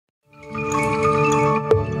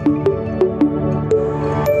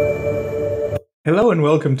Hello and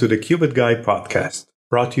welcome to the Qubit Guy podcast,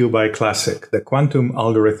 brought to you by Classic, the quantum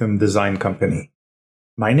algorithm design company.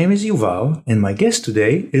 My name is Yuval, and my guest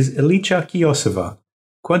today is Elica Kyoseva,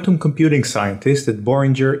 quantum computing scientist at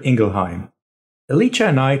Boehringer Ingelheim. Elica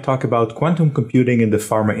and I talk about quantum computing in the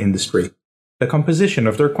pharma industry, the composition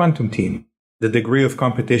of their quantum team, the degree of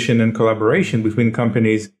competition and collaboration between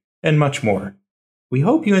companies, and much more. We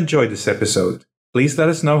hope you enjoyed this episode. Please let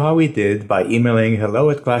us know how we did by emailing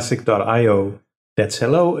hello@classic.io. That's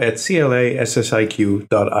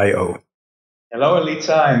hello@classiq.io. Hello,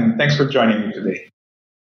 Elica, and thanks for joining me today.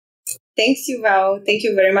 Thanks, Yuval. Thank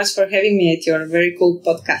you very much for having me at your very cool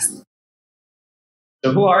podcast.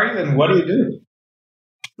 So who are you and what do you do?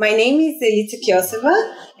 My name is Elica Kyoseva,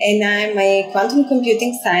 and I'm a quantum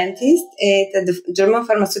computing scientist at the German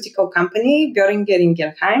pharmaceutical company Boehringer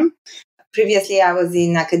Ingelheim. Previously, I was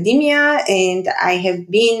in academia, and I have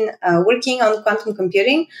been working on quantum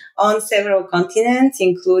computing on several continents,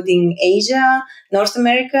 including Asia, North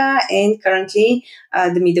America, and currently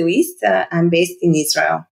the Middle East. I'm based in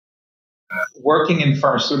Israel. Working in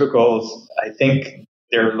pharmaceuticals, I think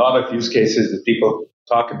there are a lot of use cases that people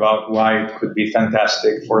talk about why it could be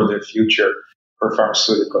fantastic for the future for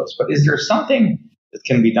pharmaceuticals. But is there something that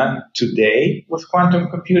can be done today with quantum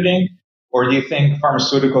computing? Or do you think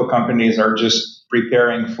pharmaceutical companies are just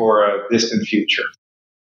preparing for a distant future?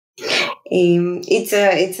 It's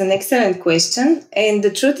an excellent question. And the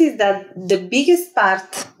truth is that the biggest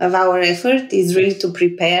part of our effort is really to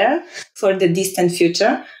prepare for the distant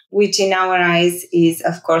future, which in our eyes is,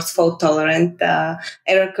 of course, fault-tolerant,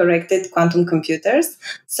 error-corrected quantum computers.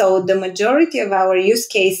 So the majority of our use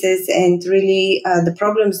cases and really the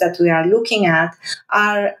problems that we are looking at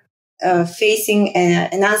are facing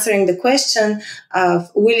and answering the question of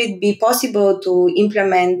will it be possible to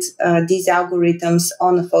implement these algorithms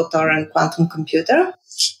on a fault-tolerant quantum computer.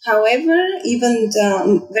 However, even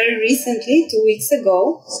very recently, 2 weeks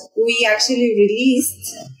ago, we actually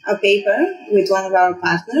released a paper with one of our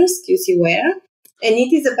partners, QCware, and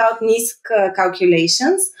it is about NISQ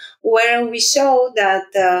calculations, where we show that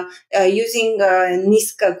using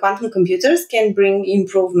NISQ quantum computers can bring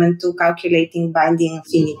improvement to calculating binding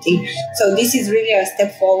affinity. So this is really a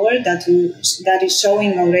step forward that is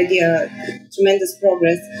showing already a tremendous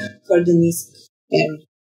progress for the NISQ area.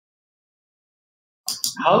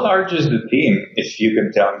 How large is the team, if you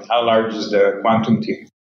can tell me? How large is the quantum team?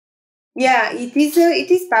 Yeah, it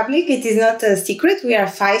is public. It is not a secret. We are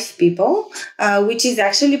 5 people, which is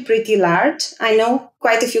actually pretty large. I know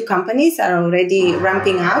quite a few companies are already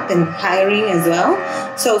ramping up and hiring as well.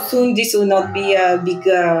 So soon this will not be a big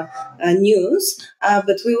news,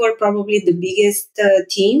 but we were probably the biggest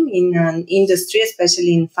team in an industry,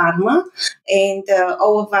 especially in pharma. And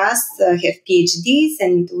all of us have PhDs,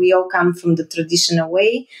 and we all come from the traditional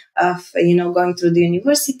way of, going through the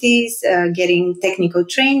universities, getting technical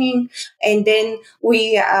training, and then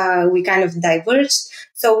we kind of diverged.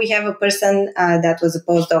 So we have a person that was a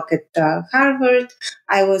postdoc at Harvard.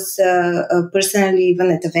 I was personally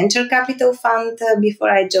even at a venture capital fund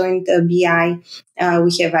before I joined BI.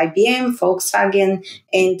 We have IBM, Volkswagen,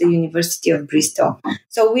 and the University of Bristol.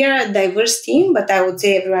 So we are a diverse team, but I would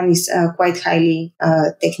say everyone is quite highly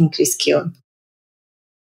technically skilled.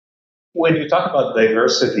 When you talk about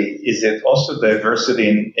diversity, is it also diversity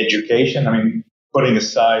in education? I mean, putting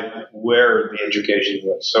aside where the education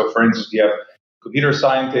was. So, for instance, you have computer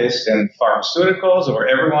scientists in pharmaceuticals, or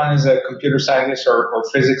everyone is a computer scientist or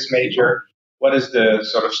physics major? What is the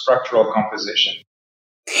sort of structural composition?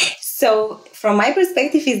 So from my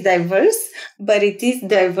perspective, it's diverse, but it is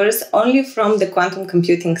diverse only from the quantum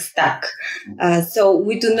computing stack. So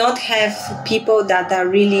we do not have people that are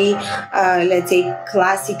really, let's say,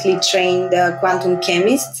 classically trained quantum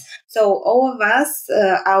chemists. So all of us,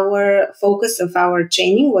 our focus of our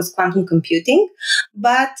training was quantum computing,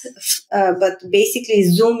 but basically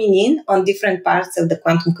zooming in on different parts of the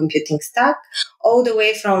quantum computing stack, all the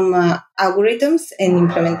way from algorithms and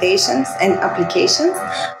implementations and applications,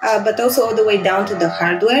 but also all the way down to the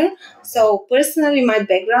hardware. So personally, my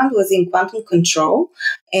background was in quantum control,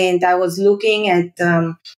 and I was looking at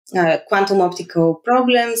quantum optical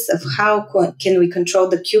problems of how can we control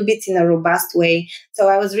the qubits in a robust way. So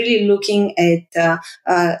I was really looking at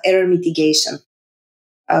error mitigation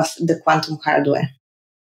of the quantum hardware.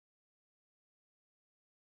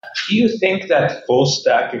 Do you think that full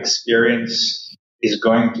stack experience is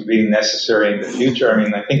going to be necessary in the future? I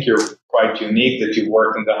mean, I think you're quite unique that you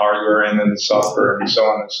work in the hardware and in the software and so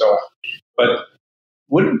on and so on. But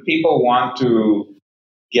wouldn't people want to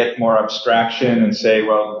get more abstraction and say,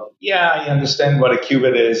 well, yeah, I understand what a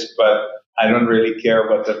qubit is, but I don't really care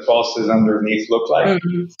what the pulses underneath look like.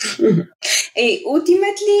 Mm-hmm.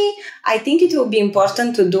 Ultimately, I think it will be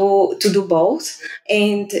important to do both,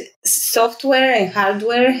 and software and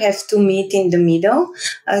hardware have to meet in the middle.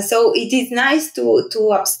 So it is nice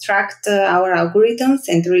to abstract our algorithms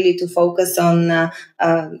and really to focus on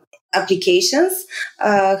applications.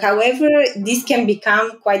 However, this can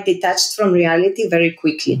become quite detached from reality very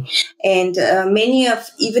quickly. And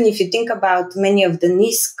even if you think about many of the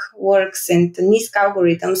NISQ works and the NISQ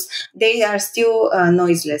algorithms, they are still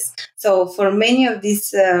noiseless. So for many of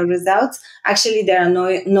these results, actually there are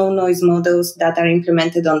no noise models that are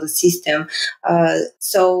implemented on the system.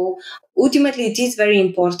 So ultimately, it is very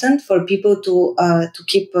important for people to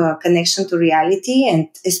keep a connection to reality, and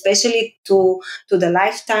especially to the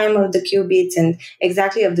lifetime of the qubits and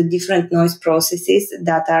exactly of the different noise processes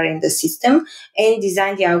that are in the system, and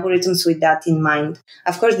design the algorithms with that in mind.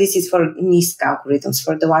 Of course, this is for NISQ algorithms,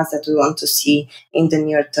 for the ones that we want to see in the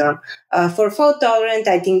near term. For fault tolerant,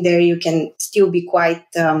 I think there you can still be quite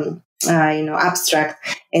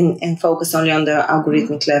abstract and focus only on the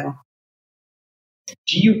algorithmic level.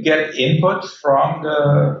 Do you get input from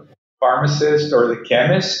the pharmacist or the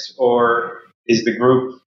chemist, or is the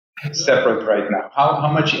group separate right now? How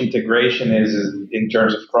much integration is in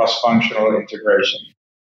terms of cross-functional integration?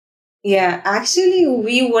 Yeah, actually,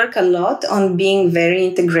 we work a lot on being very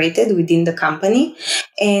integrated within the company.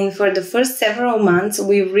 And for the first several months,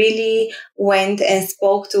 we really went and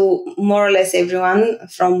spoke to more or less everyone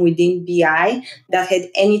from within BI that had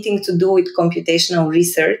anything to do with computational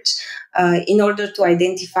research in order to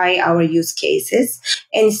identify our use cases.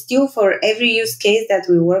 And still, for every use case that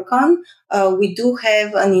we work on, we do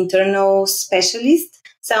have an internal specialist,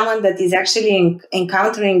 someone that is actually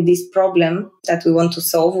encountering this problem that we want to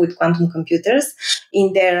solve with quantum computers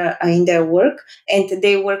in their work, and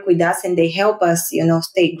they work with us and they help us,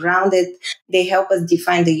 stay grounded. They help us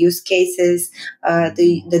define the use cases,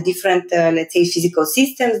 the different, let's say, physical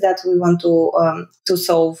systems that we want to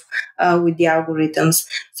solve with the algorithms.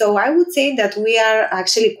 So I would say that we are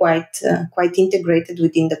actually quite integrated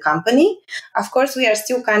within the company. Of course, we are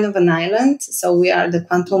still kind of an island, so we are the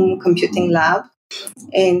quantum computing lab.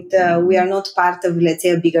 And we are not part of, let's say,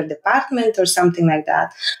 a bigger department or something like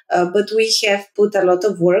that. But we have put a lot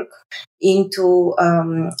of work into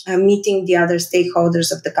meeting the other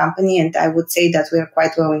stakeholders of the company. And I would say that we are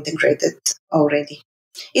quite well integrated already.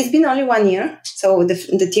 It's been only 1 year. So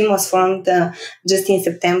the team was formed just in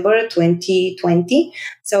September 2020.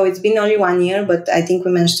 So it's been only 1 year, but I think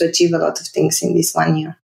we managed to achieve a lot of things in this 1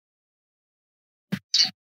 year.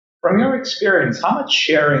 From your experience, how much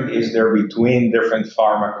sharing is there between different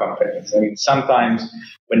pharma companies? I mean, sometimes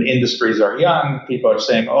when industries are young, people are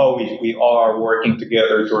saying, oh, we all are working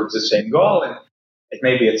together towards the same goal. And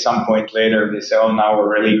maybe at some point later, they say, oh, now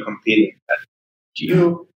we're really competing. Do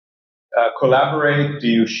you collaborate? Do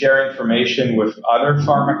you share information with other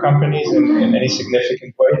pharma companies in any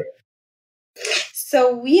significant way?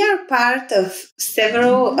 So we are part of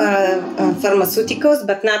several pharmaceuticals,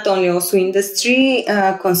 but not only, also industry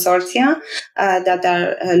consortia that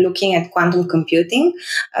are looking at quantum computing.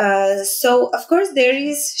 So of course there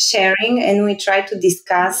is sharing, and we try to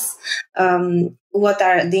discuss what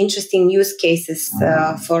are the interesting use cases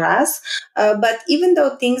for us. But even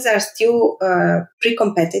though things are still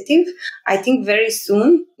pre-competitive, I think very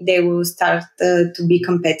soon they will start to be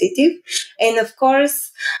competitive. And of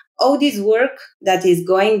course, all this work that is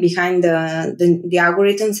going behind the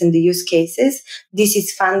algorithms and the use cases, this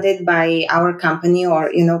is funded by our company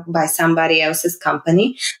or, by somebody else's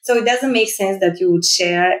company. So it doesn't make sense that you would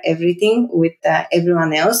share everything with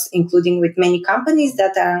everyone else, including with many companies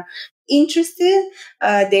that are interested.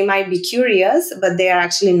 They might be curious, but they are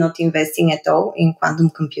actually not investing at all in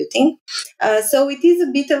quantum computing. So it is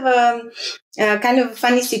a bit of a kind of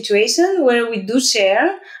funny situation where we do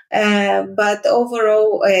share, but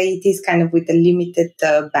overall it is kind of with a limited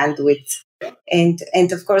bandwidth.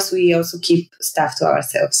 And of course, we also keep stuff to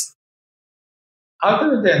ourselves.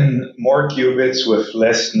 Other than more qubits with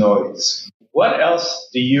less noise, what else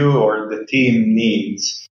do you or the team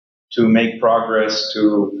needs to make progress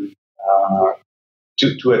to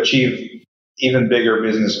achieve even bigger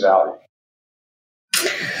business value?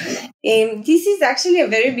 This is actually a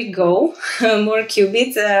very big goal. More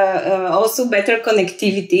qubits, also better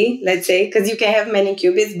connectivity, let's say, because you can have many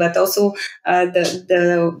qubits, but also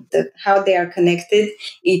the how they are connected.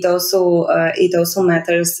 It also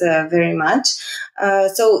matters very much.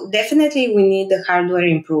 So definitely we need the hardware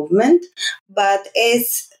improvement, but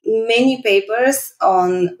as many papers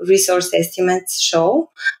on resource estimates show,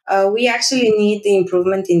 we actually need the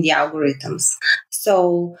improvement in the algorithms.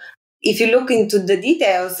 So if you look into the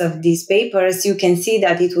details of these papers, you can see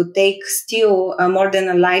that it would take still more than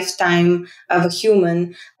a lifetime of a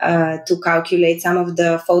human to calculate some of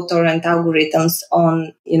the fault-tolerant algorithms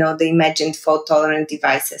on, the imagined fault-tolerant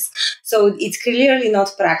devices. So it's clearly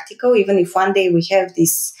not practical, even if one day we have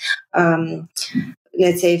this,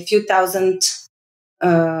 let's say, a few thousand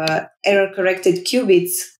error-corrected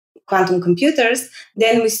qubits quantum computers,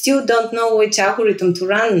 then we still don't know which algorithm to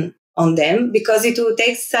run on them, because it will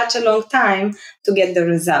take such a long time to get the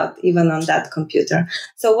result, even on that computer.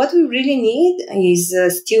 So what we really need is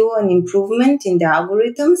still an improvement in the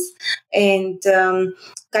algorithms and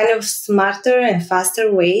kind of smarter and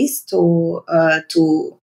faster ways to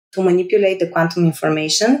manipulate the quantum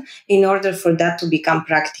information in order for that to become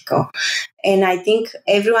practical. And I think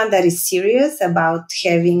everyone that is serious about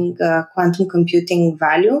having quantum computing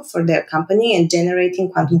value for their company and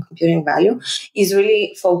generating quantum computing value is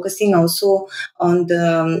really focusing also on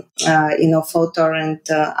the, fault-tolerant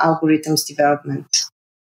algorithms development.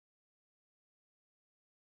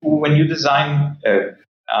 When you design an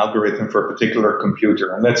algorithm for a particular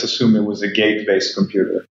computer, and let's assume it was a gate-based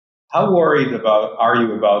computer, how worried are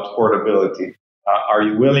you about portability? Are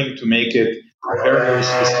you willing to make it very, very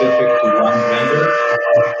specific to one vendor,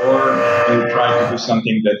 or do you try to do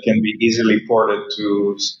something that can be easily ported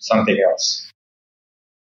to something else?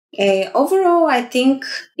 Overall, I think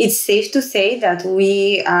it's safe to say that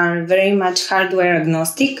we are very much hardware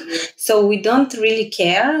agnostic. So we don't really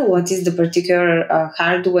care what is the particular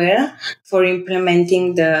hardware for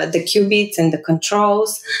implementing the qubits and the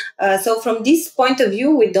controls. So from this point of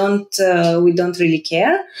view, we don't really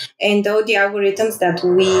care. And all the algorithms that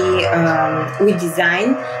we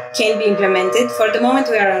design can be implemented. For the moment,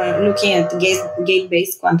 we are looking at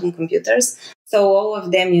gate-based quantum computers. So all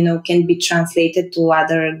of them, can be translated to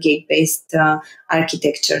other gate-based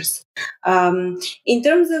architectures. In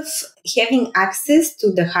terms of having access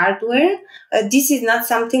to the hardware, this is not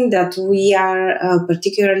something that we are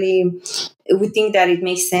we think that it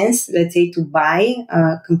makes sense, let's say, to buy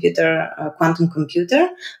a quantum computer.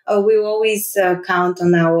 We always count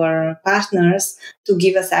on our partners to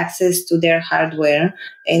give us access to their hardware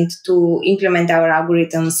and to implement our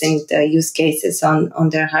algorithms and use cases on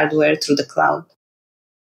their hardware through the cloud.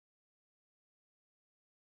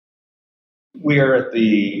 We are at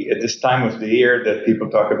this time of the year that people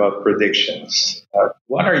talk about predictions.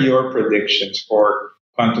 What are your predictions for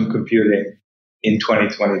quantum computing in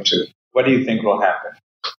 2022? What do you think will happen?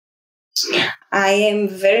 I am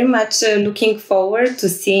very much looking forward to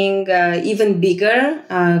seeing even bigger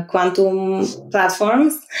quantum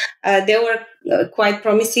platforms. There were quite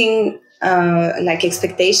promising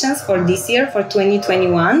expectations for this year, for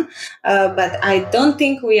 2021, but I don't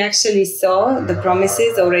think we actually saw the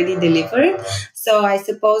promises already delivered. So I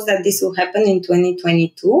suppose that this will happen in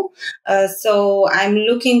 2022. So I'm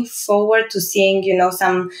looking forward to seeing,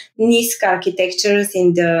 some NISQ architectures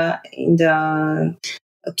in the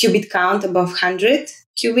qubit count above 100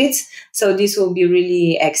 qubits. So this will be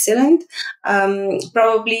really excellent.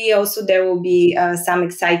 Probably also there will be some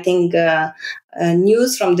exciting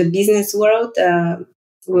news from the business world.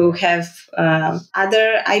 We'll have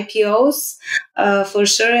other IPOs for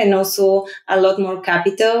sure, and also a lot more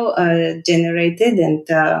capital generated and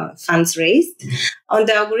funds raised. On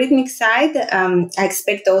the algorithmic side, I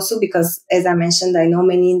expect also, because as I mentioned, I know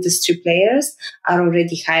many industry players are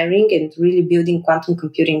already hiring and really building quantum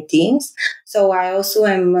computing teams. So I also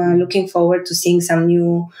am looking forward to seeing some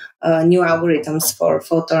new algorithms for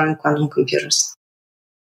fault-tolerant quantum computers.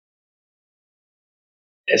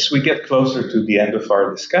 As we get closer to the end of our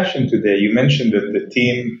discussion today, you mentioned that the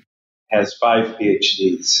team has 5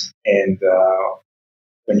 PhDs. And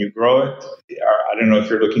when you grow it, I don't know if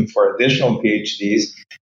you're looking for additional PhDs.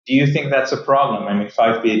 Do you think that's a problem? I mean,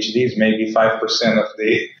 5 PhDs, maybe 5% of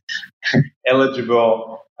the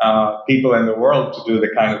eligible people in the world to do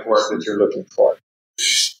the kind of work that you're looking for.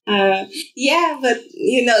 Yeah, but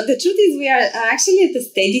the truth is we are actually at a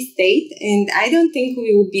steady state, and I don't think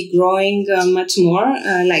we will be growing much more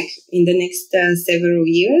in the next several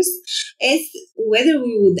years. As whether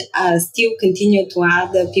we would still continue to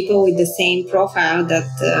add people with the same profile that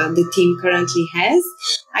the team currently has,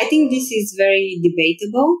 I think this is very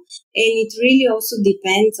debatable, and it really also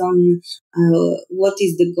depends on what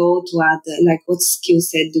is the goal to add, what skill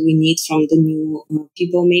set do we need from the new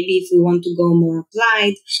people. Maybe if we want to go more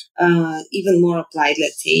applied, even more applied,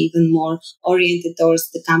 let's say, even more oriented towards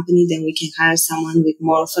the company, then we can hire someone with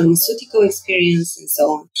more pharmaceutical experience and so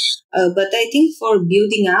on. But I think for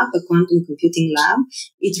building up a quantum computing lab,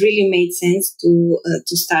 it really made sense to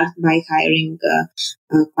start by hiring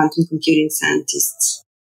quantum computing scientists.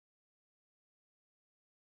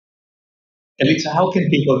 Elica, how can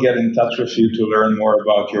people get in touch with you to learn more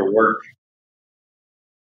about your work?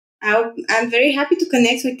 I'm very happy to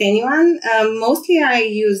connect with anyone. Mostly I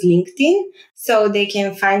use LinkedIn, so they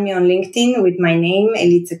can find me on LinkedIn with my name,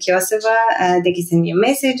 Elica Kyoseva. They can send me a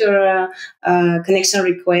message or a connection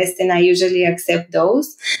request, and I usually accept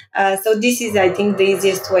those. So this is, I think, the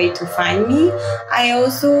easiest way to find me. I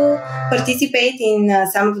also participate in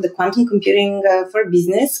some of the quantum computing for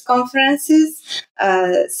business conferences.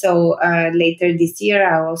 So later this year,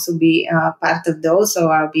 I'll also be part of those. So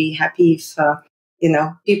I'll be happy if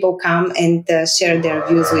people come and share their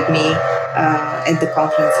views with me at the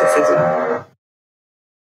conferences as well.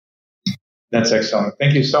 That's excellent.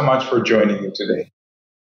 Thank you so much for joining me today.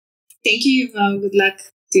 Thank you, Yuval. Good luck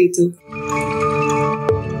to you too.